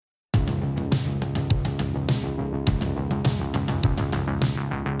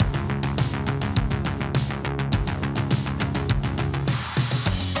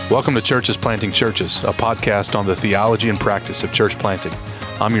Welcome to Churches Planting Churches, a podcast on the theology and practice of church planting.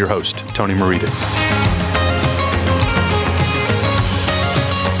 I'm your host, Tony Merida.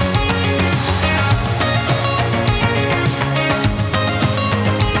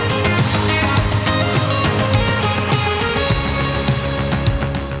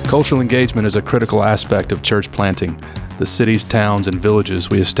 Cultural engagement is a critical aspect of church planting. The cities, towns, and villages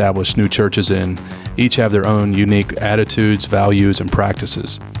we establish new churches in each have their own unique attitudes, values, and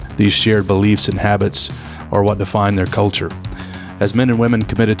practices. These shared beliefs and habits are what define their culture. As men and women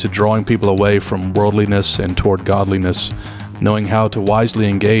committed to drawing people away from worldliness and toward godliness, knowing how to wisely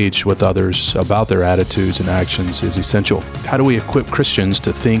engage with others about their attitudes and actions is essential. How do we equip Christians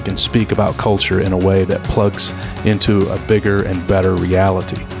to think and speak about culture in a way that plugs into a bigger and better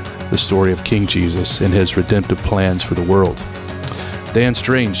reality? The story of King Jesus and his redemptive plans for the world. Dan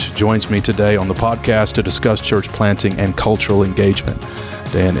Strange joins me today on the podcast to discuss church planting and cultural engagement.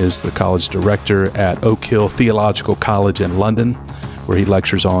 Dan is the college director at Oak Hill Theological College in London, where he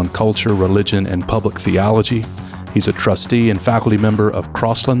lectures on culture, religion, and public theology. He's a trustee and faculty member of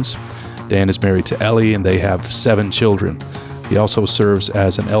Crosslands. Dan is married to Ellie, and they have 7 children. He also serves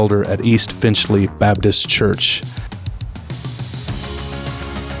as an elder at East Finchley Baptist Church.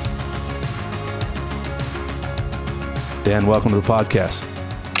 Dan, welcome to the podcast.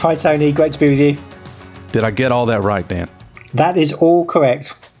 Hi, Tony. Great to be with you. Did I get all that right, Dan? That is all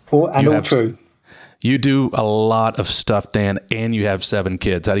correct all true. You do a lot of stuff, Dan, and you have 7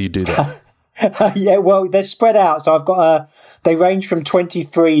 kids. How do you do that? Yeah, well, they're spread out. So I've got they range from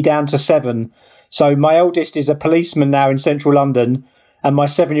 23 down to 7. So my oldest is a policeman now in central London, and my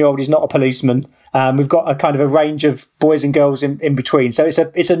 7-year-old is not a policeman. We've got a kind of a range of boys and girls in between. So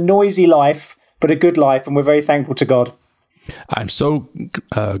it's a noisy life, but a good life, and we're very thankful to God. I'm so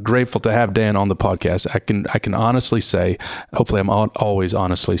grateful to have Dan on the podcast. I can honestly say, hopefully I'm always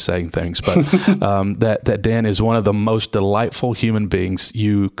honestly saying things, but that Dan is one of the most delightful human beings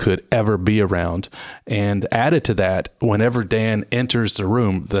you could ever be around. And added to that, whenever Dan enters the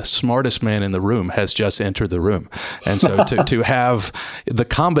room, the smartest man in the room has just entered the room. And so to have the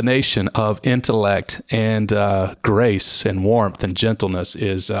combination of intellect and grace and warmth and gentleness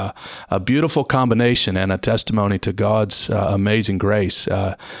is a beautiful combination and a testimony to God's amazing grace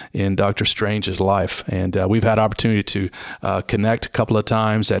in Dr. Strange's life. And we've had opportunity to connect a couple of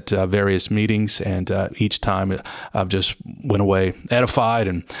times at various meetings, and each time I've just went away edified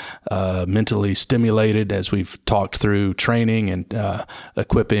and mentally stimulated as we've talked through training and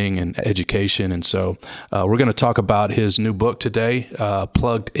equipping and education. And so we're going to talk about his new book today,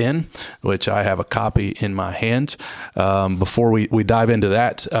 Plugged In, which I have a copy in my hand. Before we dive into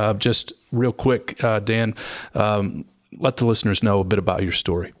that, just real quick, Dan, let the listeners know a bit about your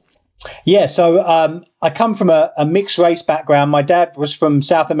story. Yeah, so I come from a mixed race background. My dad was from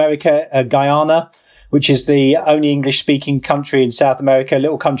South America, Guyana, which is the only English-speaking country in South America, a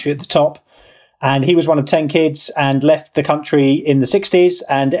little country at the top. And he was one of 10 kids and left the country in the 60s.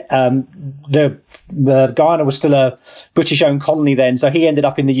 And the Guyana was still a British-owned colony then. So he ended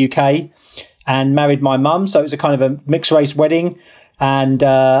up in the UK and married my mum. So it was a kind of a mixed-race wedding. And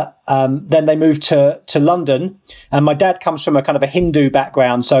then they moved to London. And my dad comes from a kind of a Hindu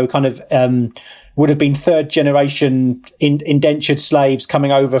background, so kind of would have been 3rd generation indentured slaves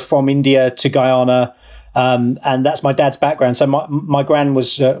coming over from India to Guyana. And that's my dad's background. So my gran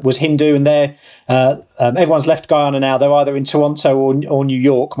was Hindu, and everyone's left Guyana now. They're either in Toronto or New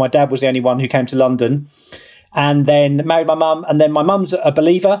York. My dad was the only one who came to London, and then married my mum. And then my mum's a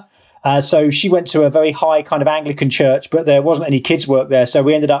believer. So she went to a very high kind of Anglican church, but there wasn't any kids work there. So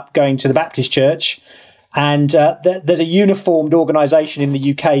we ended up going to the Baptist church. And there's a uniformed organisation in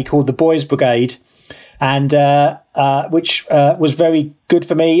the UK called the Boys Brigade, and which was very good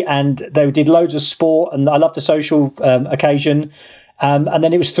for me. And they did loads of sport, and I loved the social occasion. And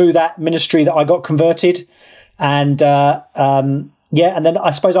then it was through that ministry that I got converted. And and then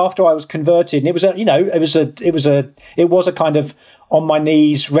I suppose after I was converted, and it was a kind of on my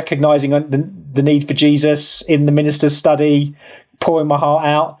knees, recognizing the need for Jesus in the minister's study, pouring my heart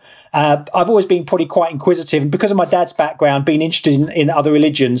out. I've always been probably quite inquisitive, and because of my dad's background, been interested in other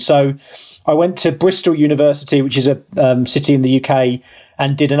religions. So I went to Bristol University, which is a city in the UK,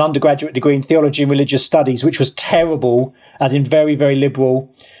 and did an undergraduate degree in theology and religious studies, which was terrible, as in very, very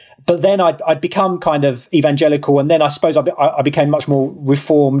liberal. But then I'd become kind of evangelical, and then I suppose I became much more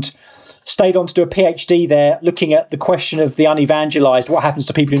reformed. Stayed on to do a PhD there, looking at the question of the unevangelized, what happens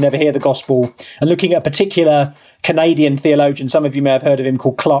to people who never hear the gospel, and looking at a particular Canadian theologian, some of you may have heard of him,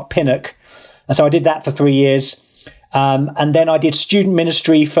 called Clark Pinnock. And so I did that for 3 years. And then I did student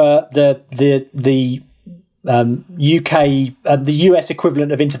ministry for the UK, the US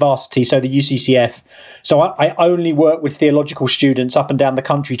equivalent of InterVarsity, so the UCCF. So I only work with theological students up and down the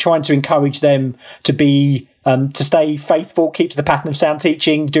country, trying to encourage them to be to stay faithful, keep to the pattern of sound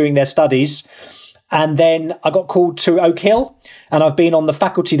teaching, doing their studies. And then I got called to Oak Hill, and I've been on the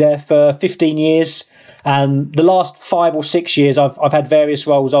faculty there for 15 years. And the last 5 or 6 years, I've had various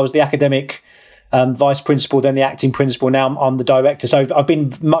roles. I was the academic vice principal, then the acting principal. Now I'm the director. So I've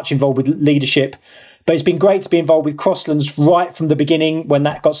been much involved with leadership. But it's been great to be involved with Crosslands right from the beginning when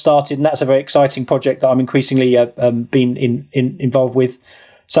that got started. And that's a very exciting project that I'm increasingly been involved with.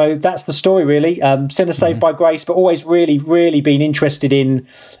 So that's the story, really. Sinner saved by grace, but always really, really been interested in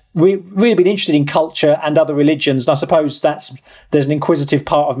really been interested in culture and other religions. And I suppose there's an inquisitive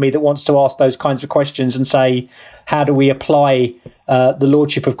part of me that wants to ask those kinds of questions and say, how do we apply the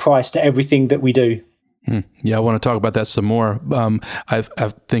Lordship of Christ to everything that we do? Yeah, I want to talk about that some more. I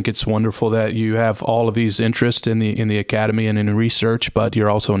think it's wonderful that you have all of these interests in the academy and in research, but you're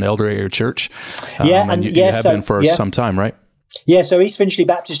also an elder at your church. And you have been for some time, right? Yeah, so East Finchley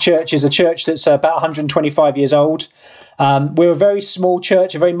Baptist Church is a church that's about 125 years old. We're a very small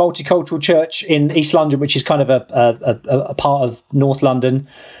church, a very multicultural church in East London, which is kind of a part of North London.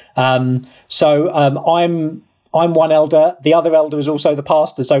 So I'm one elder. The other elder is also the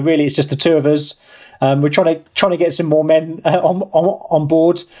pastor. So really, it's just the two of us. We're trying to get some more men on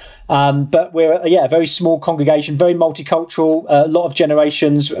board. But we're a very small congregation, very multicultural, a lot of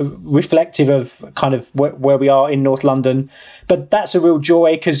generations, reflective of kind of where we are in North London. But that's a real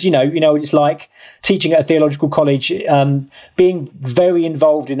joy because, you know, it's like teaching at a theological college, being very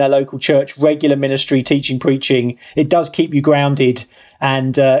involved in a local church, regular ministry, teaching, preaching. It does keep you grounded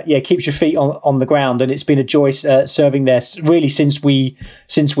and keeps your feet on the ground. And it's been a joy serving there really since we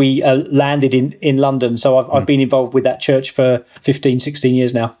landed in London. So I've been involved with that church for 15, 16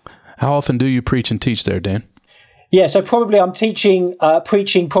 years now. How often do you preach and teach there, Dan? Yeah, so probably I'm preaching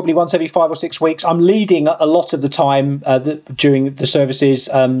probably once every 5 or 6 weeks. I'm leading a lot of the time during the services,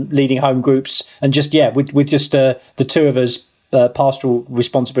 leading home groups, and just with just the two of us, pastoral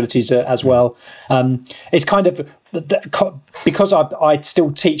responsibilities as well. It's kind of because I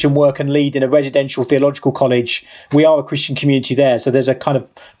still teach and work and lead in a residential theological college. We are a Christian community there, so there's a kind of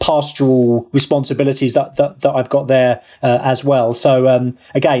pastoral responsibilities that I've got there as well. So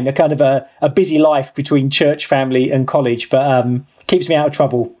again, a kind of a busy life between church, family, and college, but keeps me out of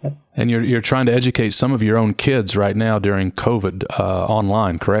trouble. And you're trying to educate some of your own kids right now during COVID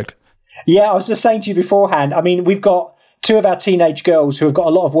online, correct? Yeah, I was just saying to you beforehand. I mean, we've got 2 of our teenage girls who have got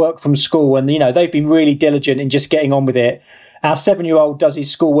a lot of work from school, and they've been really diligent in just getting on with it. Our 7-year-old does his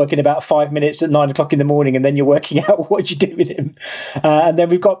schoolwork in about 5 minutes at 9 o'clock in the morning, and then you're working out what you do with him. And then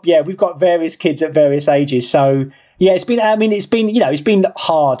we've got various kids at various ages. So it's been hard.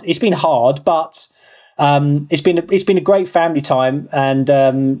 It's been hard, but it's been a great family time. And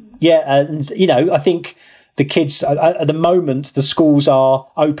I think the kids at the moment, the schools are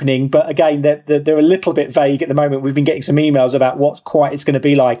opening, but again, they're a little bit vague at the moment. We've been getting some emails about what quite it's going to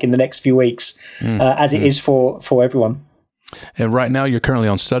be like in the next few weeks, as it is for everyone. And right now, you're currently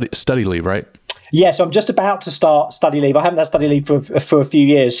on study leave, right? Yeah, so I'm just about to start study leave. I haven't had study leave for a few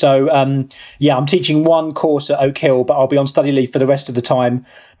years. So, I'm teaching one course at Oak Hill, but I'll be on study leave for the rest of the time.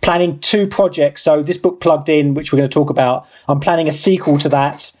 Planning 2 projects. So this book, Plugged In, which we're going to talk about, I'm planning a sequel to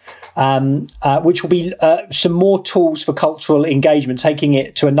that, which will be some more tools for cultural engagement, taking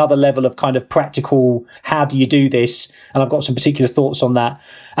it to another level of kind of practical, how do you do this? And I've got some particular thoughts on that.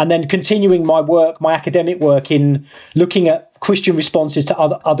 And then continuing my academic work in looking at Christian responses to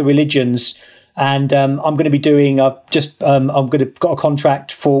other religions. And I'm going to be doing. Got a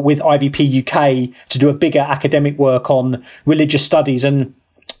contract with IVP UK to do a bigger academic work on religious studies and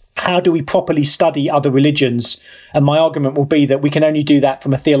how do we properly study other religions. And my argument will be that we can only do that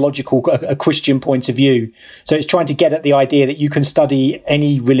from a theological, a Christian point of view. So it's trying to get at the idea that you can study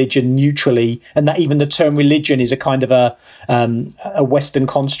any religion neutrally, and that even the term religion is a kind of a Western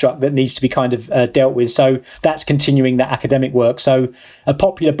construct that needs to be kind of dealt with. So that's continuing that academic work. So a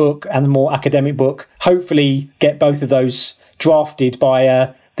popular book and a more academic book, hopefully get both of those drafted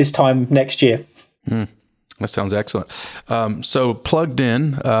by this time next year. That sounds excellent. So Plugged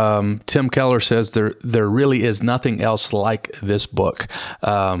In, Tim Keller says there really is nothing else like this book.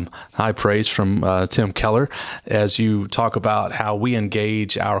 High praise from Tim Keller as you talk about how we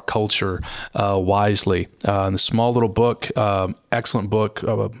engage our culture wisely. The small little book, excellent book,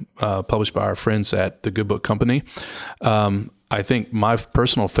 published by our friends at the Good Book Company. I think my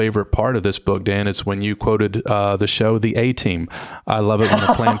personal favorite part of this book, Dan, is when you quoted the show The A-Team. I love it when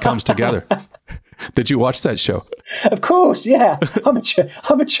the plan comes together. Did you watch that show? Of course, yeah. I'm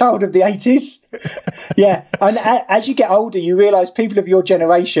a child of the 80s. Yeah, and as you get older, you realise people of your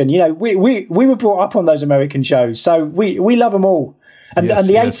generation, we were brought up on those American shows, so we love them all. And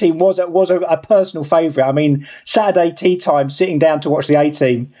the A-Team was a personal favourite. I mean, Saturday tea time, sitting down to watch the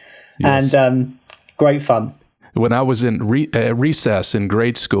A-Team, and great fun. When I was in recess in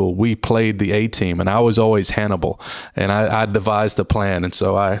grade school, we played the A-Team, and I was always Hannibal, and I devised a plan. And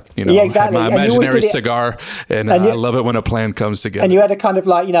so I, had my imaginary cigar, and I love it when a plan comes together. And you had a kind of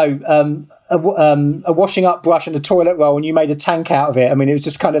like, a washing up brush and a toilet roll, and you made a tank out of it. I mean, it was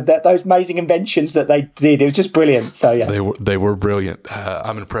just kind of those amazing inventions that they did. It was just brilliant. So yeah, they were brilliant.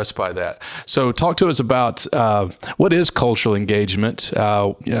 I'm impressed by that. So talk to us about what is cultural engagement.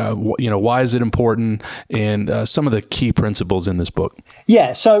 Why is it important, and some of the key principles in this book.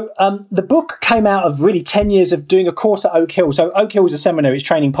 Yeah, so the book came out of really 10 years of doing a course at Oak Hill. So Oak Hill is a seminary; it's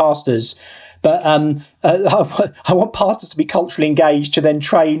training pastors. But I want pastors to be culturally engaged to then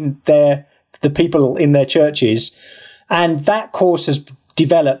train the people in their churches. And that course has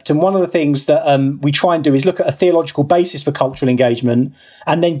developed. And one of the things that we try and do is look at a theological basis for cultural engagement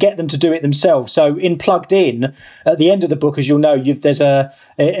and then get them to do it themselves. So in Plugged In, at the end of the book, as you'll know, it's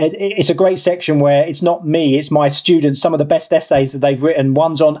a great section where it's not me, it's my students, some of the best essays that they've written.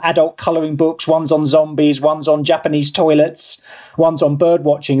 One's on adult colouring books, one's on zombies, one's on Japanese toilets, one's on bird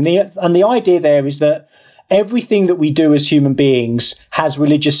watching. And the idea there is that everything that we do as human beings has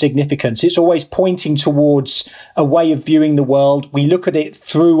religious significance. It's always pointing towards a way of viewing the world. We look at it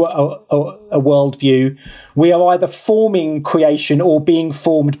through a worldview. We are either forming creation or being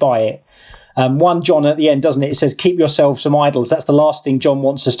formed by it. 1 John at the end, doesn't it? It says, keep yourselves from idols. That's the last thing John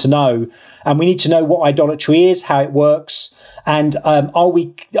wants us to know. And we need to know what idolatry is, how it works. And are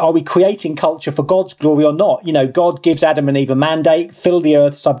we creating culture for God's glory or not? God gives Adam and Eve a mandate, fill the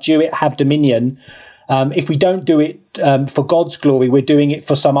earth, subdue it, have dominion. If we don't do it for God's glory, we're doing it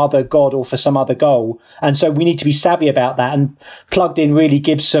for some other God or for some other goal. And so we need to be savvy about that. And Plugged In really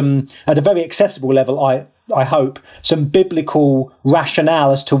gives some, at a very accessible level, I hope, some biblical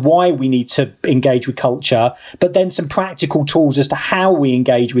rationale as to why we need to engage with culture, but then some practical tools as to how we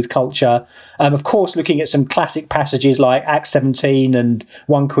engage with culture. Of course, looking at some classic passages like Acts 17 and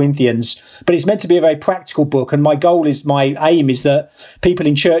 1 Corinthians, but it's meant to be a very practical book. And my aim is that people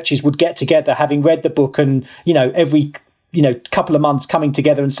in churches would get together, having read the book, and, every couple of months coming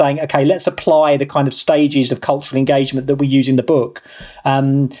together and saying, okay, let's apply the kind of stages of cultural engagement that we use in the book.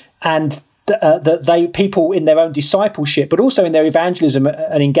 That people in their own discipleship, but also in their evangelism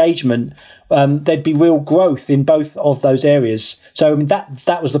and engagement, there'd be real growth in both of those areas. So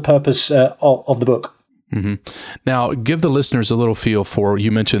that was the purpose of the book. Mm-hmm. Now, give the listeners a little feel for,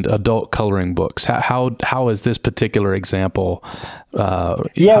 you mentioned adult coloring books. How is this particular example? How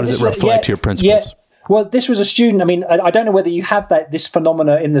does it reflect your principles? Yeah. Well, this was a student. I mean, I don't know whether you have this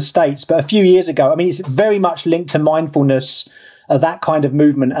phenomena in the States, but a few years ago, I mean, it's very much linked to mindfulness, that kind of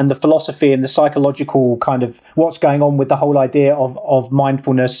movement, and the philosophy and the psychological kind of what's going on with the whole idea of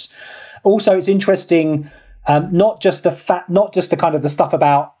mindfulness. Also, it's interesting, not just the kind of the stuff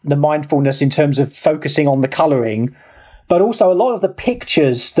about the mindfulness in terms of focusing on the colouring, but also a lot of the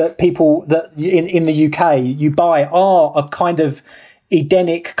pictures that people that in the UK you buy are of kind of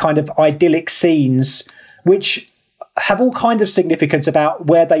Edenic, kind of idyllic scenes, which have all kind of significance about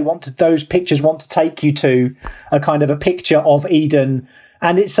where those pictures want to take you to, a kind of a picture of Eden.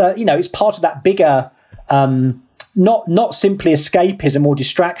 And it's it's part of that bigger, not simply escapism or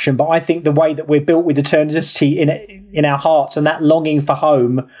distraction, but I think the way that we're built with eternity in our hearts, and that longing for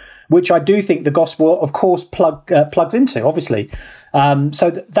home, which I do think the gospel, of course, plugs into, obviously.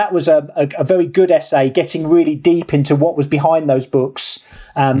 So that was a very good essay, getting really deep into what was behind those books,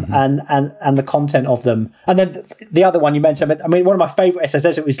 and the content of them. And then the other one you mentioned, I mean, one of my favourite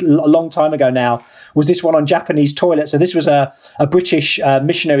essays, it was a long time ago now, was this one on Japanese toilets. So this was a British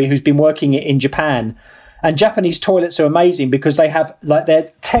missionary who's been working in Japan. And Japanese toilets are amazing because they're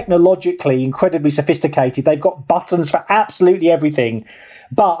technologically incredibly sophisticated. They've got buttons for absolutely everything.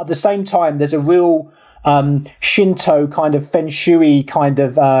 But at the same time, there's a real Shinto kind of feng shui kind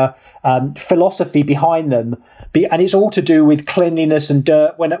of philosophy behind them, and it's all to do with cleanliness and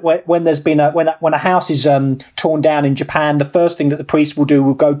dirt. When there's been when a house is torn down in Japan, the first thing that the priest will do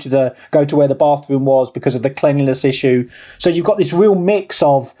will go to where the bathroom was because of the cleanliness issue. So you've got this real mix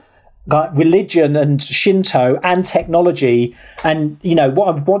of religion and Shinto and technology. And what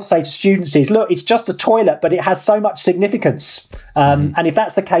I want to say to students is, look, it's just a toilet, but it has so much significance. And if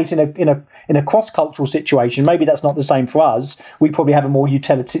that's the case in a cross-cultural situation, maybe that's not the same for us. We probably have a more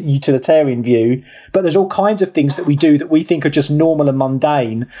utilitarian view, but there's all kinds of things that we do that we think are just normal and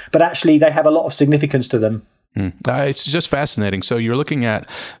mundane, but actually they have a lot of significance to them. It's just fascinating. So you're looking at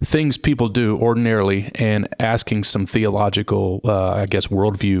things people do ordinarily and asking some theological, I guess,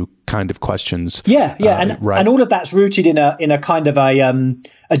 worldview kind of questions. Yeah, and all of that's rooted in a kind of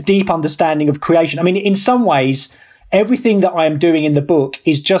a deep understanding of creation. I mean, in some ways, everything that I am doing in the book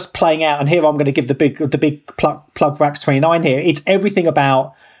is just playing out. And here I'm going to give the big plug for Acts 29 here. It's everything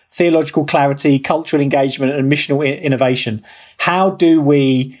about theological clarity, cultural engagement, and missional innovation. How do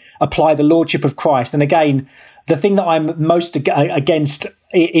we apply the lordship of Christ? And again, the thing that I'm most against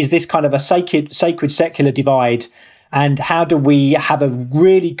is this kind of a sacred secular divide. And how do we have a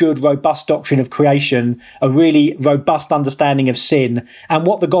really good, robust doctrine of creation, a really robust understanding of sin, and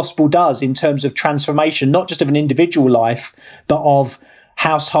what the gospel does in terms of transformation, not just of an individual life, but of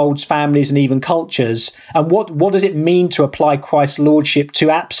households, families, and even cultures? And what does it mean to apply Christ's lordship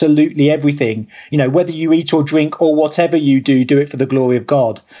to absolutely everything? You know, whether you eat or drink or whatever you do, do it for the glory of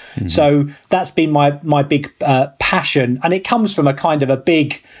God. Mm-hmm. So that's been my big passion, and it comes from a kind of a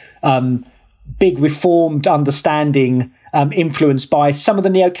big reformed understanding, influenced by some of the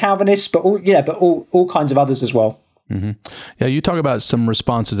neo-Calvinists, but all kinds of others as well. Mm-hmm. Yeah, you talk about some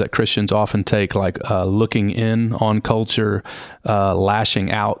responses that Christians often take, like looking in on culture,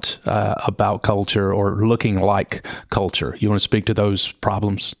 lashing out about culture, or looking like culture. You want to speak to those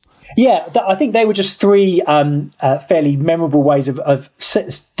problems? Yeah, I think they were just three fairly memorable ways of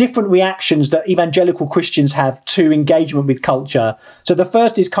different reactions that evangelical Christians have to engagement with culture. So the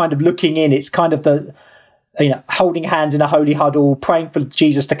first is kind of looking in. It's kind of the, holding hands in a holy huddle, praying for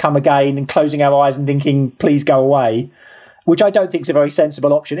Jesus to come again, and closing our eyes and thinking, please go away, which I don't think is a very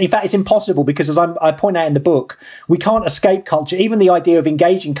sensible option. In fact, it's impossible, because as I point out in the book, we can't escape culture. Even the idea of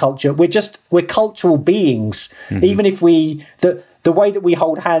engaging culture, we're cultural beings. Mm-hmm. Even if the way that we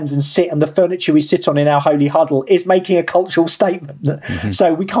hold hands and sit and the furniture we sit on in our holy huddle is making a cultural statement. Mm-hmm.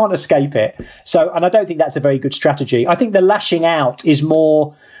 So we can't escape it. And I don't think that's a very good strategy. I think the lashing out is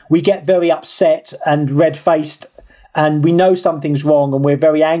more, we get very upset and red-faced, and we know something's wrong and we're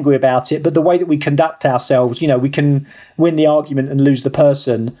very angry about it. But the way that we conduct ourselves, we can win the argument and lose the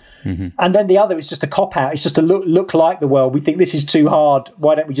person. Mm-hmm. And then the other is just a cop-out. It's just to look like the world. We think this is too hard.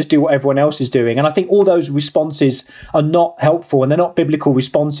 Why don't we just do what everyone else is doing? And I think all those responses are not helpful, and they're not biblical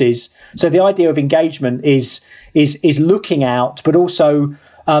responses. So the idea of engagement is looking out, but also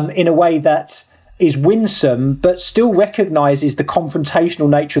in a way that is winsome, but still recognizes the confrontational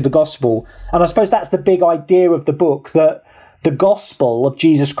nature of the gospel. And I suppose that's the big idea of the book, that the gospel of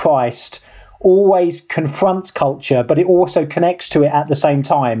Jesus Christ always confronts culture, but it also connects to it at the same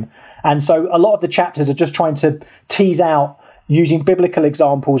time. And so a lot of the chapters are just trying to tease out, using biblical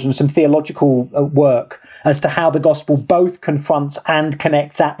examples and some theological work, as to how the gospel both confronts and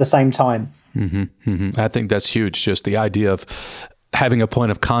connects at the same time. Mm-hmm, mm-hmm. I think that's huge. Just the idea of having a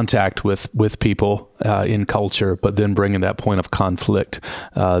point of contact with people in culture, but then bringing that point of conflict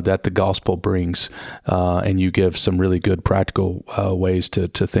that the gospel brings, and you give some really good practical ways to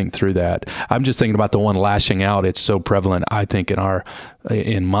think through that. I'm just thinking about the one lashing out. It's so prevalent, I think,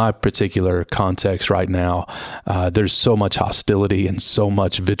 in my particular context right now. There's so much hostility and so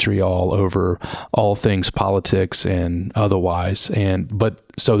much vitriol over all things politics and otherwise,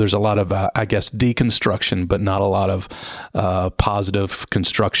 so there's a lot of, I guess, deconstruction, but not a lot of positive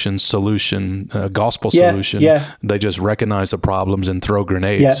construction, solution, gospel solution. Yeah. They just recognize the problems and throw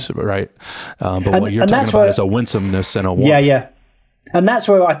grenades, right? But what you're talking about is a winsomeness and a warmth. Yeah. And that's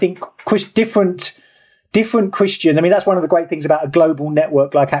where I think different Christian, I mean, that's one of the great things about a global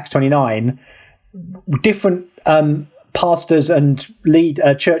network like Acts 29. Different pastors and lead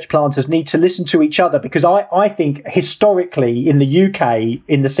church planters need to listen to each other, because I think historically in the UK,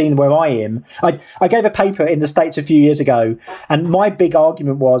 in the scene where I am, I gave a paper in the States a few years ago, and my big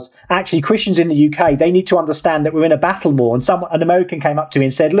argument was actually Christians in the UK, they need to understand that we're in a battle war. And an American came up to me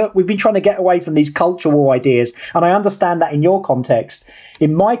and said, look, we've been trying to get away from these cultural war ideas, and I understand that in your context.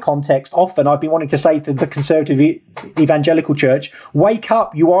 In my context, often I've been wanting to say to the conservative evangelical church, wake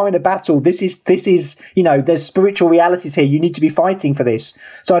up, you are in a battle. This is, there's spiritual realities here. You need to be fighting for this.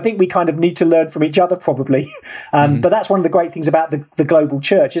 So I think we kind of need to learn from each other, probably. But that's one of the great things about the global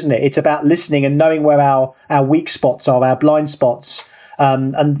church, isn't it? It's about listening and knowing where our weak spots are, our blind spots.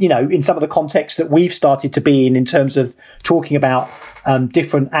 And, in some of the contexts that we've started to be in terms of talking about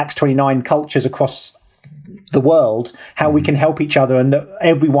different Acts 29 cultures across the world, how we can help each other, and that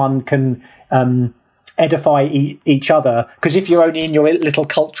everyone can edify each other, because if you're only in your little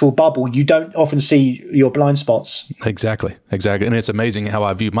cultural bubble, you don't often see your blind spots. Exactly. And it's amazing how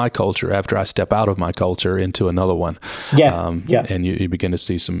I view my culture after I step out of my culture into another one. And you begin to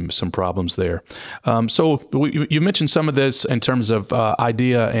see some problems there. So you mentioned some of this in terms of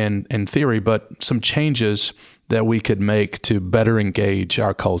idea and theory, but some changes that we could make to better engage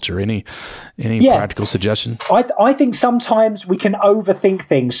our culture. Any practical suggestions? I think sometimes we can overthink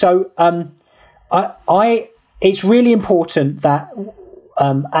things. So it's really important that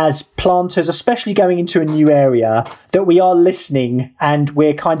as planters, especially going into a new area, that we are listening, and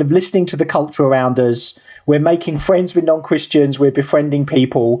we're kind of listening to the culture around us. We're making friends with non-Christians. We're befriending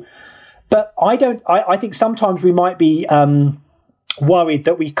people. But I think sometimes we might be worried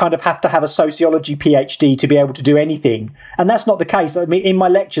that we kind of have to have a sociology PhD to be able to do anything. And that's not the case. I mean, in my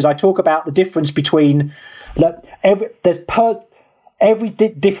lectures, I talk about the difference between every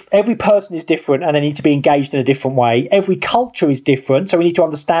person is different and they need to be engaged in a different way. Every culture is different, so we need to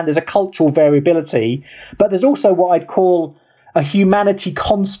understand there's a cultural variability. But there's also what I'd call a humanity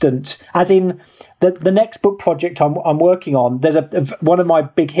constant, as in the next book project I'm working on. There's one of my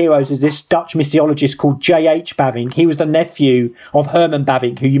big heroes is this Dutch missiologist called J.H. Bavinck. He was the nephew of Herman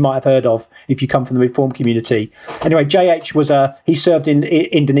Bavinck, who you might have heard of if you come from the Reform community. Anyway, J.H. he served in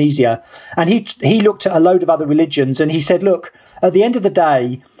Indonesia, and he looked at a load of other religions, and he said, look, at the end of the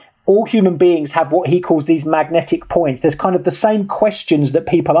day, all human beings have what he calls these magnetic points. There's kind of the same questions that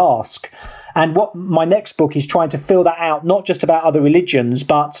people ask. And what my next book is trying to fill that out, not just about other religions,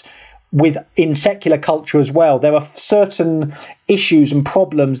 but in secular culture as well. There are certain issues and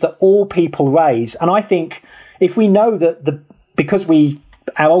problems that all people raise. And I think if we know that because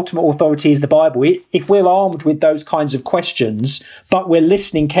our ultimate authority is the Bible, if we're armed with those kinds of questions, but we're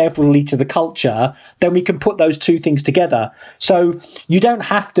listening carefully to the culture, then we can put those two things together. So you don't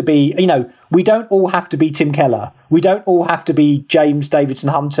have to be, we don't all have to be Tim Keller. We don't all have to be James Davidson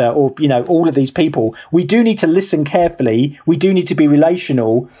Hunter or, all of these people. We do need to listen carefully. We do need to be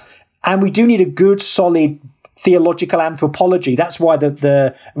relational, and we do need a good, solid theological anthropology. That's why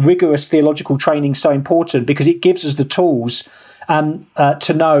the rigorous theological training is so important, because it gives us the tools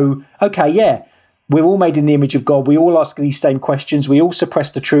to know, we're all made in the image of God. We all ask these same questions. We all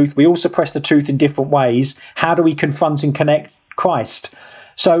suppress the truth. We all suppress the truth in different ways. How do we confront and connect Christ?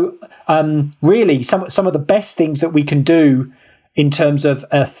 So really, some of the best things that we can do in terms of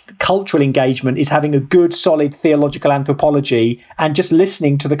cultural engagement is having a good, solid theological anthropology and just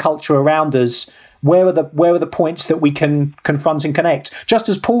listening to the culture around us. Where are the points that we can confront and connect? Just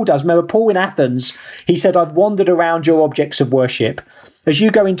as Paul does. Remember, Paul in Athens, he said, I've wandered around your objects of worship. As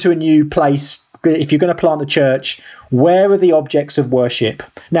you go into a new place, if you're going to plant a church, where are the objects of worship?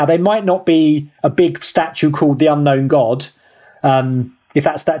 Now, they might not be a big statue called the unknown God, if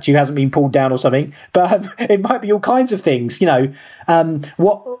that statue hasn't been pulled down or something, but it might be all kinds of things,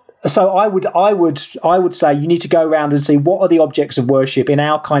 So I would say you need to go around and see what are the objects of worship in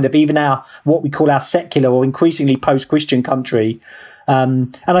our kind of, even our, what we call our secular or increasingly post-Christian country.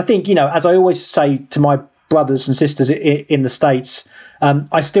 And I think, as I always say to my brothers and sisters in the States,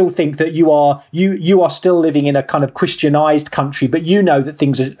 I still think that you are still living in a kind of Christianized country, but that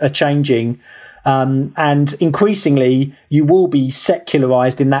things are changing. And increasingly you will be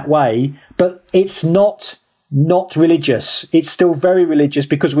secularized in that way, but it's not religious. It's still very religious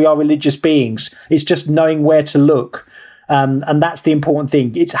because we are religious beings. It's just knowing where to look. And that's the important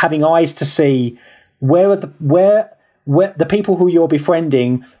thing. It's having eyes to see where the people who you're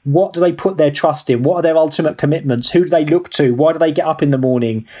befriending, what do they put their trust in? What are their ultimate commitments? Who do they look to? Why do they get up in the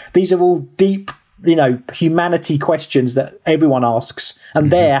morning? These are all deep, humanity questions that everyone asks.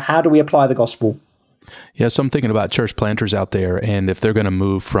 And how do we apply the gospel? Yeah, so I'm thinking about church planters out there, and if they're going to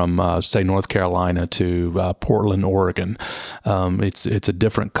move from, say, North Carolina to Portland, Oregon, it's a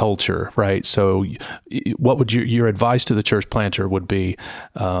different culture, right? So, what would your advice to the church planter would be?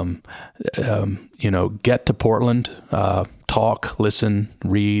 Get to Portland, talk, listen,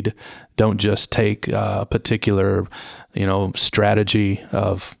 read. Don't just take a particular, strategy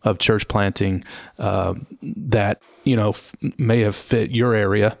of church planting that may have fit your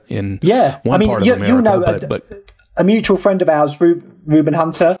area in one part of America. But a mutual friend of ours, Reuben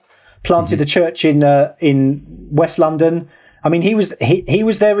Hunter, planted a church in West London. I mean, he was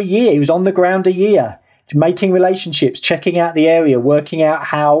there a year. He was on the ground a year, making relationships, checking out the area, working out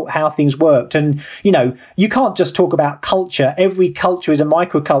how things worked. And, you can't just talk about culture. Every culture is a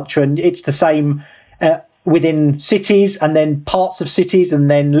microculture, and it's the same within cities, and then parts of cities, and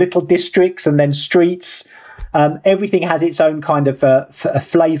then little districts, and then streets. Everything has its own kind of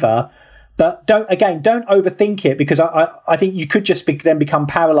flavor. But don't overthink it, because I think you could just then become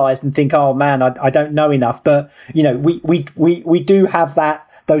paralyzed and think, oh man, I don't know enough. But we do have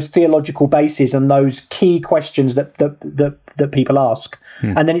those theological bases and those key questions that people ask,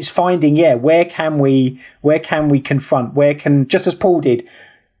 and then it's finding where can we confront, just as Paul did.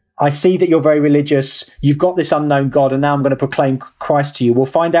 I see that you're very religious. You've got this unknown God, and now I'm going to proclaim Christ to you. We'll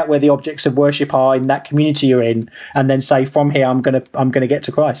find out where the objects of worship are in that community you're in, and then say, from here, I'm going to get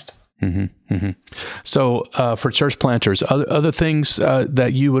to Christ. Mm-hmm, mm-hmm. So for church planters, other things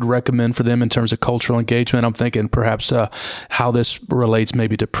that you would recommend for them in terms of cultural engagement? I'm thinking perhaps how this relates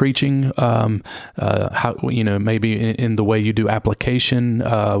maybe to preaching, how maybe in the way you do application.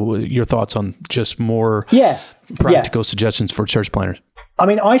 Your thoughts on just more practical suggestions for church planters? I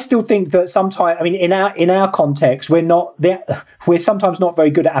mean, I still think that sometimes, in our context, we're sometimes not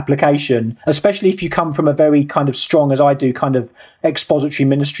very good at application, especially if you come from a very kind of strong, as I do, kind of expository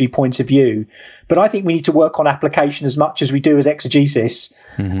ministry point of view. But I think we need to work on application as much as we do as exegesis,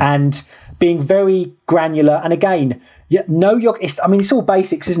 and being very granular. And again, it's all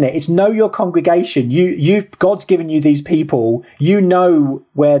basics, isn't it? It's know your congregation. God's given you these people. You know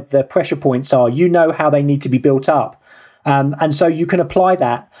where the pressure points are. You know how they need to be built up. And so you can apply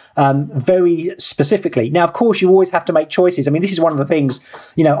that very specifically. Now, of course, you always have to make choices. This is one of the things,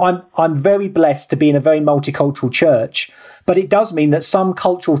 I'm very blessed to be in a very multicultural church, but it does mean that some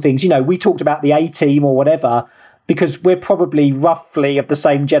cultural things, we talked about the A-team or whatever, because we're probably roughly of the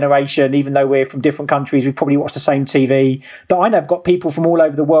same generation, even though we're from different countries, we probably watch the same TV. But I know I've got people from all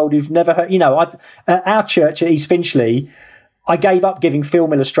over the world who've never heard, our church at East Finchley, I gave up giving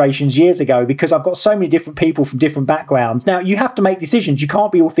film illustrations years ago because I've got so many different people from different backgrounds. Now, you have to make decisions. You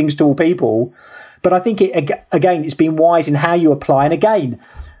can't be all things to all people. But I think, it's been wise in how you apply. And again,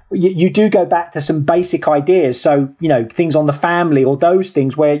 you do go back to some basic ideas. So, things on the family or those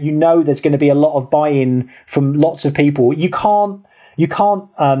things where there's going to be a lot of buy-in from lots of people. You can't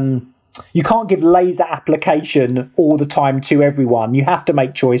give laser application all the time to everyone. You have to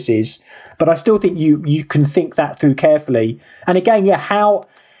make choices. But I still think you can think that through carefully. And again, how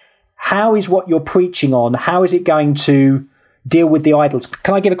is what you're preaching on, how is it going to deal with the idols?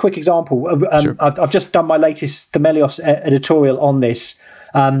 Can I give a quick example? Sure. I've just done my latest Themelios editorial on this.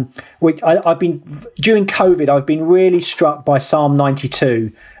 Which I've been during COVID, I've been really struck by Psalm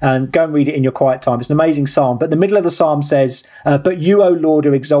 92, and go and read it in your quiet time. It's an amazing psalm. But the middle of the psalm says, "But you, O Lord,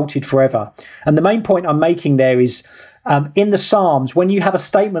 are exalted forever." And the main point I'm making there is, in the Psalms, when you have a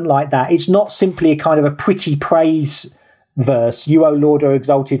statement like that, it's not simply a kind of a pretty praise verse. "You, O Lord, are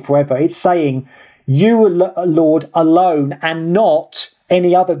exalted forever." It's saying, "You, Lord, alone, and not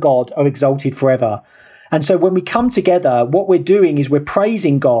any other God, are exalted forever." And so when we come together, what we're doing is we're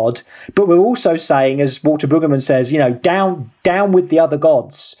praising God, but we're also saying, as Walter Brueggemann says, down with the other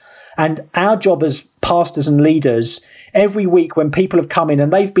gods. And our job as pastors and leaders, every week when people have come in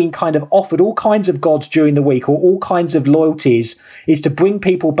and they've been kind of offered all kinds of gods during the week or all kinds of loyalties, is to bring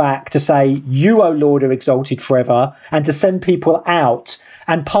people back to say, "You, O Lord, are exalted forever," and to send people out.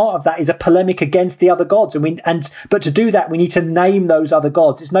 And part of that is a polemic against the other gods. But to do that, we need to name those other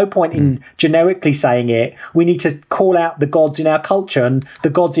gods. It's no point in generically saying it. We need to call out the gods in our culture. And the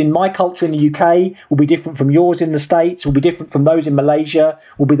gods in my culture in the UK will be different from yours in the States, will be different from those in Malaysia,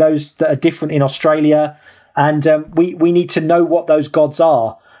 will be those that are different in Australia. And we need to know what those gods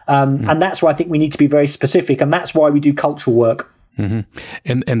are. And that's why I think we need to be very specific. And that's why we do cultural work.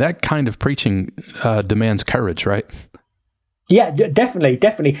 Mm-hmm. And that kind of preaching demands courage, right? Yeah, definitely.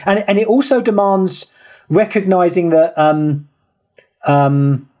 And it also demands recognizing that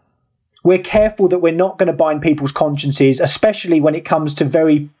we're careful that we're not going to bind people's consciences, especially when it comes to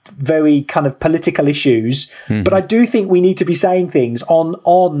very, very kind of political issues. Mm-hmm. But I do think we need to be saying things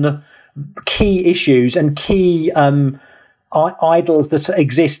on key issues and key idols that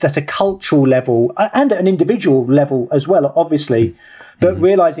exist at a cultural level and at an individual level as well, obviously. But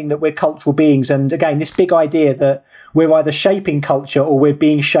realizing that we're cultural beings, and again, this big idea that we're either shaping culture or we're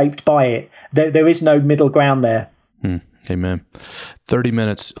being shaped by it. There is no middle ground there. Amen. 30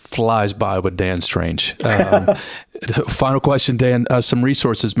 minutes flies by with Dan Strange. Final question, Dan. Some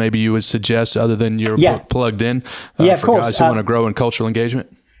resources maybe you would suggest other than your book Plugged In of for course. Guys who want to grow in cultural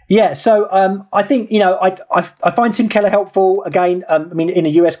engagement? Yeah, so I think, I find Tim Keller helpful. Again, in a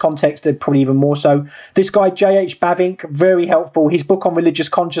US context, probably even more so. This guy, J.H. Bavinck, very helpful. His book on religious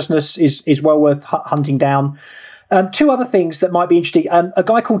consciousness is well worth hunting down. Two other things that might be interesting. A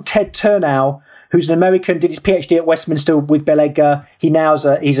guy called Ted Turnau, who's an American, did his PhD at Westminster with Bill Edgar.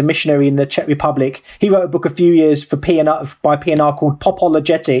 He's a missionary in the Czech Republic. He wrote a book a few years by P&R called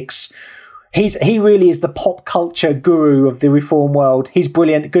Popologetics. He really is the pop culture guru of the reform world. He's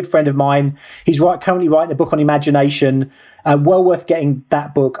brilliant, a good friend of mine. He's currently writing a book on imagination. Well worth getting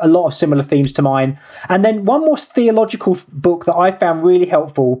that book. A lot of similar themes to mine. And then one more theological book that I found really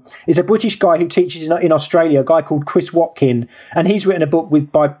helpful is a British guy who teaches in Australia, a guy called Chris Watkin. And he's written a book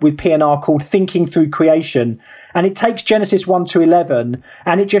with P&R called Thinking Through Creation. And it takes Genesis 1 to 11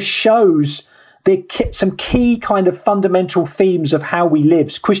 and it just shows some key kind of fundamental themes of how we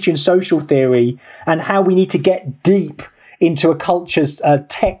live, Christian social theory, and how we need to get deep into a culture's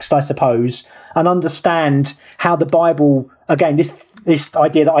text, I suppose, and understand how the Bible, again, this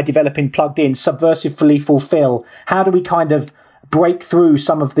idea that I develop in Plugged In, subversively fulfill. How do we kind of break through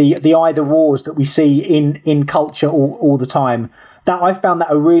some of the either wars that we see in culture all the time? That I found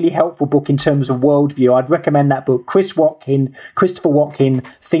that a really helpful book in terms of worldview. I'd recommend that book, Christopher Watkin,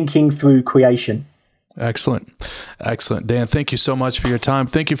 Thinking Through Creation. Excellent. Dan, thank you so much for your time.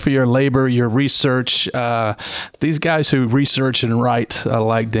 Thank you for your labor, your research. These guys who research and write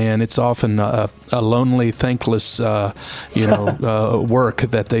like Dan, it's often a lonely, thankless, work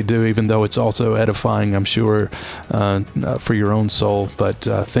that they do, even though it's also edifying, I'm sure, for your own soul. But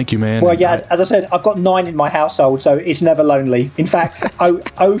thank you, man. Well, yeah, as I said, I've got 9 in my household, so it's never lonely. In fact,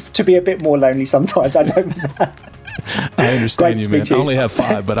 to be a bit more lonely sometimes. I don't mean that. I understand you, man. I only have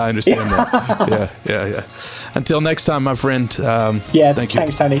 5, but I understand that. Yeah. Until next time, my friend. Thank you.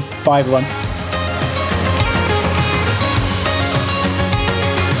 Thanks, Tony. Bye, everyone.